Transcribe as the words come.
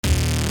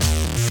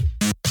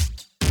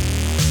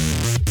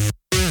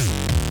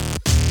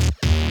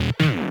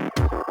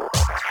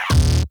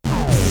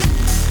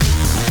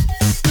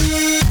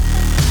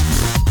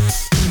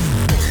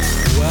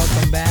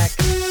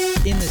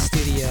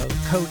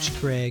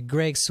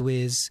Greg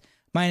Swizz.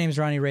 My name is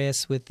Ronnie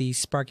Reyes with the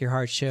Spark Your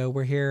Heart Show.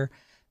 We're here.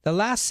 The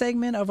last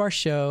segment of our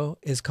show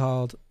is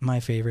called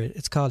my favorite.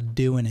 It's called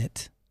Doing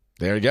It.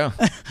 There you go.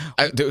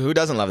 Who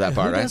doesn't love that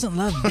part, right? Who doesn't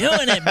love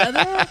doing it,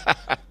 brother?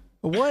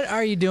 What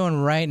are you doing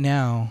right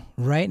now,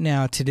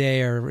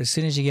 today, or as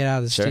soon as you get out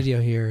of the studio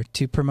here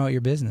to promote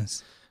your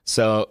business?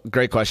 So,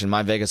 great question.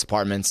 My Vegas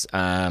apartments,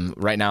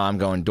 right now I'm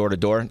going door to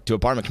door to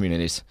apartment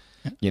communities.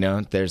 You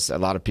know, there's a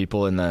lot of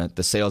people in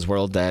the sales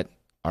world that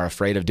are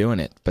afraid of doing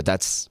it. But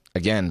that's,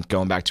 again,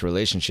 going back to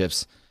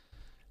relationships,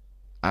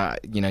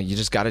 you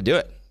just got to do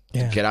it.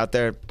 Yeah. Get out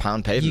there,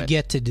 pound pavement. You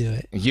get to do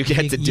it. You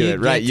get to do it,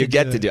 right? You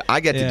get to do it.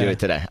 I get to do it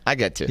today. I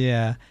get to.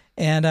 Yeah.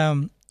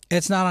 And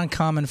it's not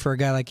uncommon for a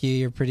guy like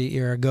you.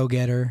 You're a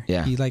go-getter.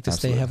 Yeah, you like to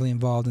stay heavily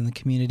involved in the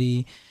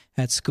community,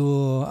 at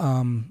school.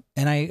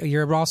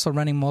 You're also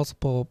running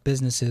multiple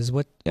businesses.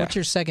 What's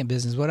your second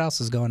business? What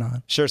else is going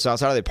on? Sure. So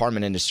outside of the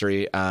apartment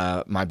industry,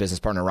 my business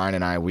partner Ryan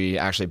and I, we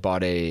actually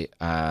bought a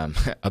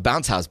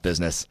bounce house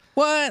business.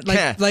 What?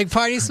 Like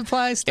party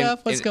supply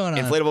stuff? What's going on?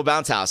 Inflatable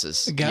bounce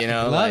houses.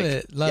 Love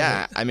it.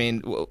 Yeah. I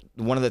mean,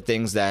 one of the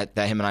things that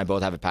him and I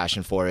both have a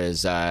passion for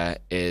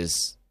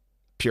is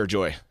pure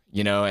joy.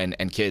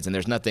 And kids. And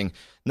there's nothing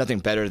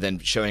better than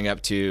showing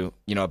up to,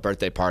 a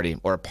birthday party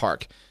or a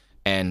park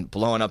and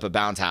blowing up a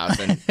bounce house.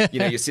 And,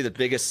 you see the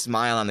biggest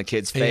smile on the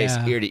kid's face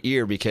ear to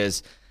ear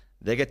because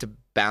they get to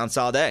bounce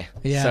all day.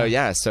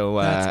 Yeah. So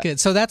that's good.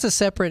 So that's a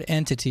separate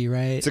entity,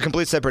 right? It's a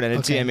complete separate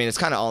entity. Okay. I mean, it's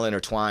kind of all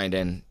intertwined.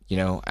 And,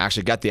 I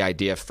actually got the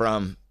idea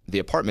from the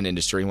apartment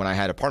industry when I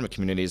had apartment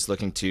communities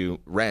looking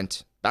to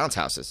rent bounce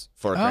houses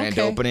for a grand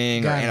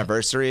opening or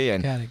anniversary.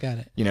 And got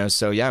it.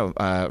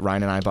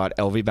 Ryan and I bought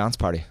LV Bounce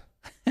Party.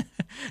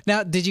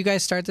 Now, did you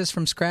guys start this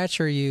from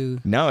scratch, or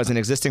you? No, it's an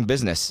existing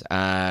business.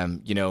 I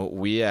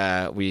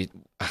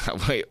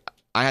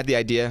had the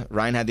idea.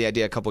 Ryan had the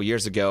idea a couple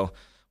years ago.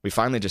 We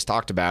finally just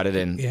talked about it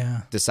and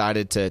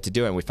decided to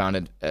do it. We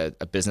founded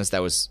a business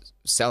that was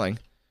selling.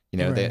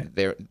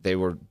 They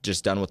were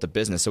just done with the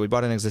business, so we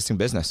bought an existing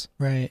business.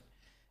 Right.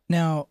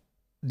 Now,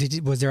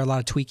 was there a lot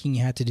of tweaking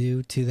you had to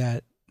do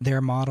to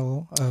their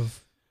model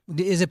of?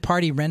 Is it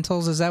party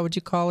rentals? Is that what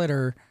you call it,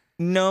 or?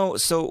 No,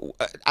 so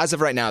as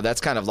of right now,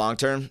 that's kind of long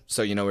term.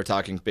 So we're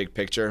talking big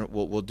picture.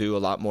 We'll do a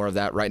lot more of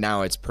that. Right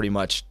now, it's pretty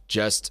much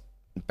just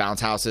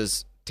bounce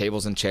houses,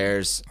 tables and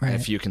chairs, and a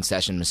few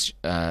concession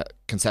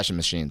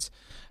machines.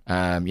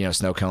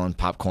 Snow cone,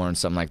 popcorn,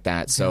 something like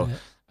that. So,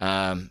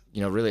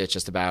 really, it's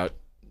just about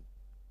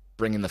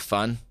bringing the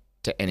fun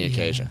to any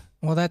occasion.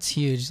 Well, that's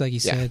huge, like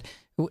you said.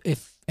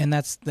 And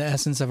that's the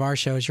essence of our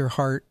show is your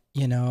heart,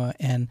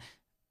 and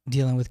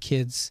dealing with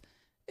kids.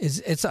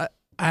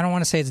 I don't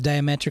want to say it's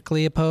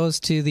diametrically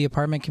opposed to the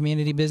apartment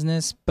community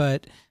business,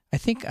 but I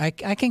think I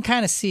can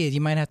kind of see it.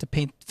 You might have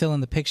to fill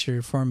in the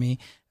picture for me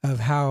of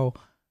how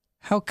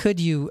could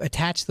you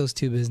attach those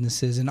two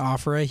businesses and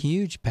offer a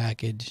huge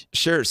package?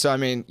 Sure. So, I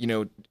mean,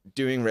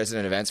 doing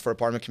resident events for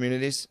apartment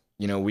communities,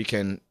 we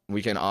can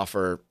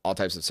offer all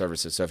types of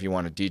services. So if you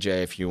want to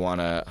DJ, if you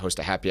want to host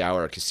a happy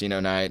hour or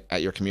casino night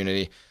at your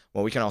community,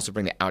 well, we can also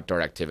bring the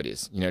outdoor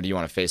activities. Do you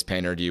want a face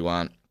painter? Do you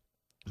want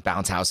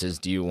bounce houses?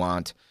 Do you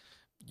want...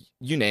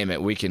 You name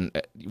it, we can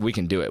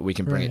do it. We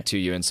can bring it to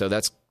you. And so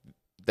that's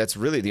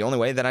really the only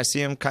way that I see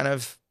them kind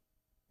of,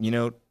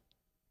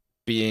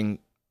 being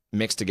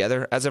mixed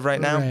together as of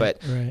right now.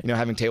 But,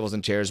 having tables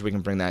and chairs, we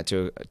can bring that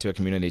to a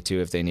community too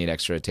if they need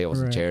extra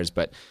tables and chairs.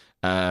 But,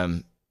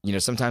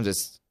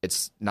 sometimes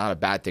it's not a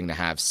bad thing to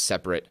have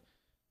separate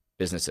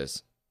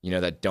businesses,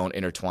 that don't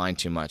intertwine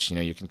too much.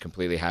 You can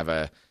completely have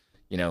a,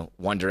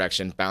 one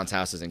direction, bounce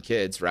houses and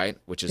kids, right?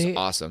 Which is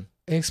awesome.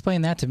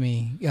 Explain that to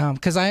me,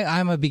 because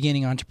I'm a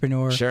beginning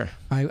entrepreneur. Sure.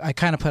 I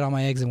kind of put all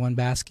my eggs in one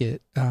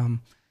basket.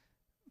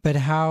 But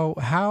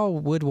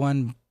how would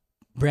one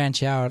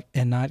branch out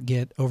and not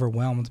get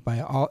overwhelmed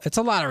by all? It's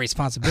a lot of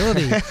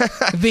responsibility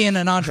being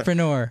an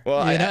entrepreneur.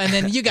 Well, and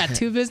then you got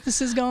two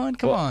businesses going.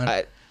 Come on.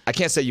 I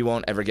can't say you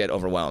won't ever get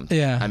overwhelmed.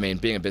 Yeah. I mean,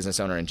 being a business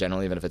owner in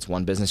general, even if it's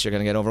one business, you're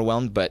going to get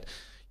overwhelmed. But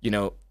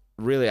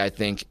really, I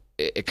think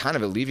it kind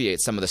of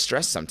alleviates some of the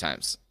stress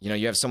sometimes.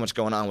 You have so much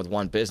going on with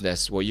one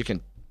business. Well, you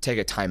can take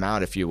a time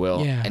out, if you will,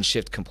 and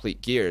shift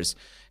complete gears.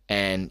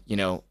 And,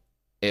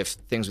 if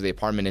things with the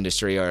apartment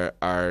industry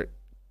are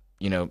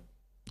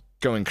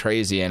going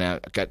crazy and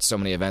I've got so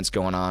many events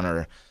going on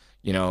or,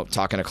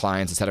 talking to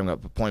clients and setting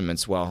up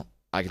appointments, well,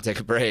 I can take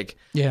a break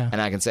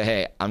and I can say,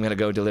 hey, I'm going to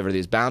go deliver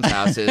these bounce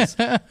houses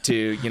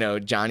to,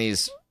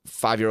 Johnny's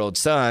 5-year-old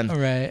son,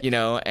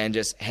 and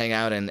just hang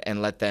out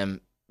and let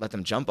them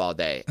jump all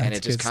day. That's and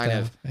it just kind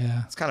stuff.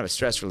 it's kind of a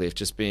stress relief,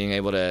 just being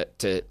able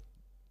to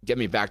get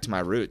me back to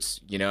my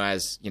roots,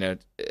 as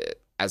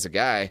a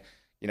guy,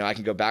 I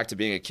can go back to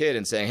being a kid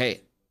and saying, hey,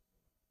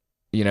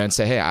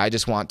 I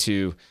just want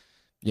to,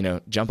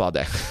 jump all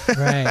day.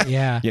 Right.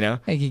 Yeah.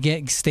 Hey,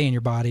 you stay in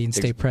your body and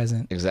stay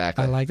present.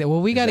 Exactly. I like that.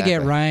 Well, we got to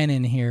get Ryan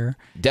in here.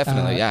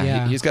 Definitely.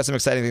 He's got some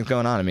exciting things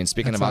going on. I mean,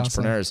 speaking of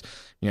entrepreneurs,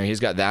 he's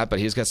got that, but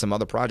he's got some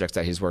other projects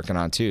that he's working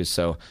on too.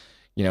 So,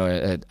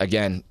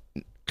 again,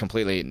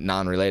 completely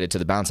non-related to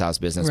the bounce house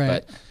business,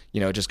 Right. but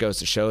it just goes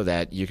to show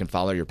that you can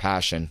follow your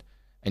passion,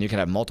 and you can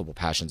have multiple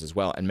passions as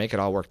well, and make it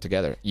all work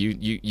together.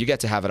 You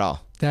get to have it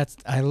all.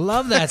 I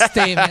love that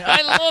statement.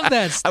 I love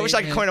that statement. I wish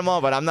I could coin them all,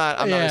 but I'm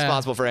not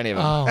responsible for any of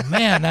them. Oh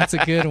man, that's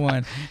a good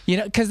one.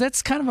 Because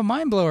that's kind of a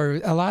mind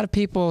blower. A lot of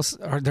people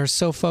they're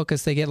so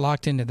focused, they get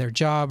locked into their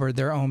job or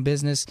their own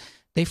business,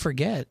 they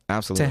forget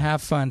Absolutely. to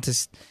have fun,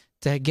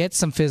 to get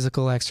some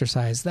physical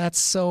exercise. That's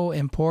so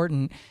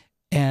important.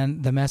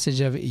 And the message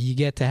of you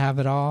get to have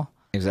it all.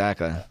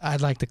 Exactly.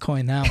 I'd like to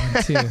coin that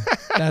one too.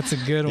 That's a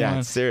good one.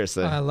 Yeah,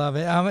 seriously. I love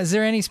it. Is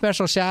there any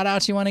special shout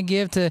outs you want to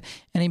give to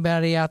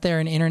anybody out there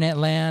in internet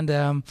land?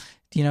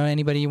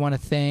 Anybody you want to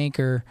thank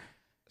or?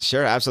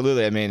 Sure,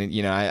 absolutely. I mean,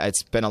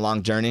 it's been a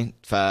long journey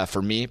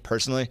for me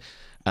personally.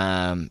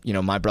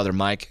 My brother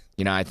Mike,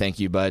 I thank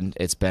you, bud.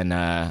 It's been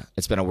a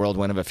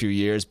whirlwind of a few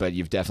years, but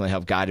you've definitely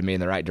helped guide me in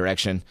the right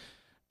direction.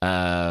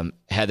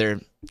 Heather,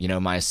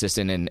 my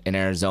assistant in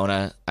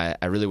Arizona,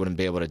 I really wouldn't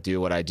be able to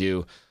do what I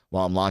do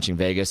while I'm launching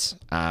Vegas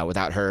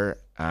without her.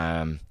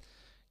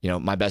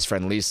 My best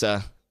friend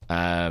Lisa.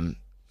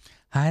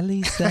 Hi,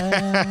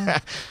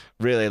 Lisa.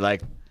 Really,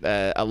 like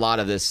a lot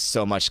of this,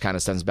 so much kind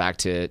of stems back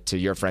to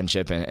your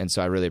friendship, and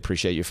so I really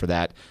appreciate you for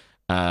that.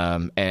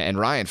 And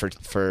Ryan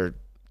for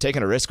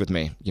taking a risk with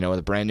me, with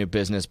a brand new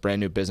business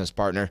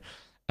partner.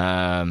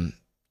 And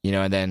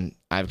then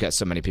I've got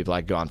so many people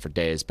I could go on for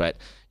days, but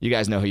you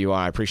guys know who you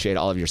are. I appreciate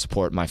all of your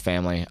support, my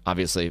family.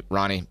 Obviously,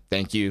 Ronnie,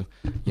 thank you.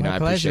 My I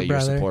pleasure, appreciate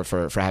brother. your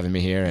support for having me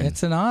here. And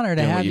it's an honor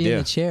to have you in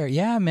the chair.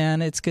 Yeah,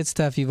 man, it's good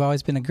stuff. You've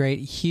always been a great,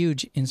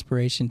 huge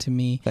inspiration to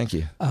me. Thank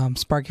you.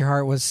 Spark Your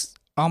Heart was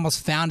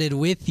almost founded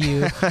with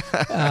you.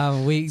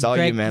 It's all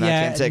you, man. I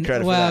can't take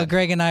credit for that. Well,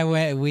 Greg and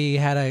I we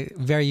had a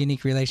very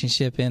unique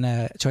relationship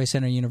in Choice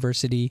Center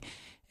University.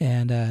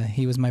 And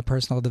he was my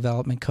personal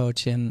development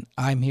coach, and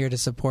I'm here to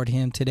support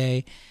him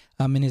today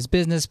in his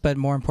business. But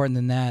more important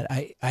than that,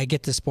 I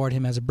get to support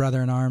him as a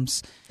brother in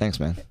arms. Thanks,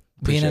 man.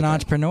 Being an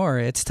entrepreneur,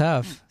 it's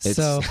tough.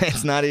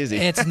 It's not easy.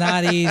 It's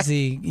not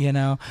easy,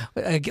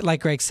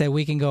 Like Greg said,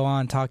 we can go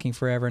on talking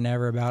forever and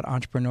ever about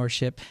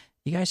entrepreneurship.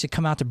 You guys should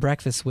come out to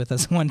breakfast with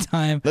us one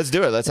time. Let's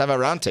do it. Let's have a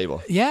round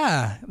table.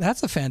 Yeah,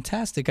 that's a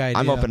fantastic idea.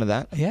 I'm open to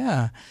that.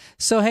 Yeah.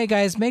 So, hey,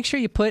 guys, make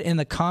sure you put in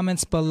the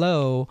comments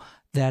below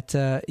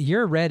that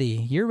you're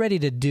ready. You're ready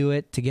to do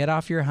it, to get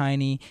off your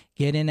hiney,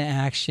 get into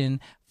action,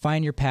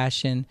 find your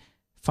passion,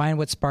 find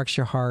what sparks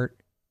your heart.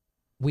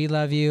 We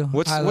love you.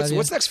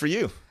 What's next for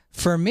you?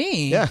 For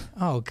me? Yeah.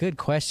 Oh, good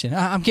question.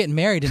 I'm getting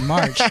married in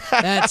March.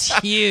 That's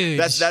huge.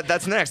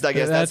 That's next, I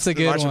guess. That's a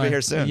good March one. will be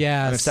here soon.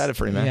 Yeah. I'm excited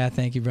for you, man. Yeah,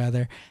 thank you,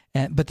 brother.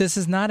 But this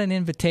is not an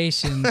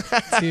invitation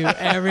to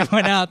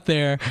everyone out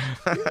there.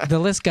 The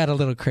list got a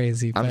little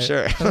crazy. I'm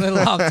sure. A little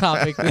off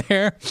topic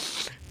there.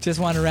 Just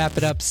want to wrap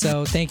it up.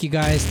 So thank you,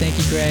 guys. Thank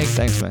you, Greg.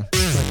 Thanks, man.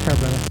 Let's pray,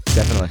 brother.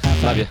 Definitely.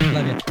 Love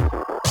you.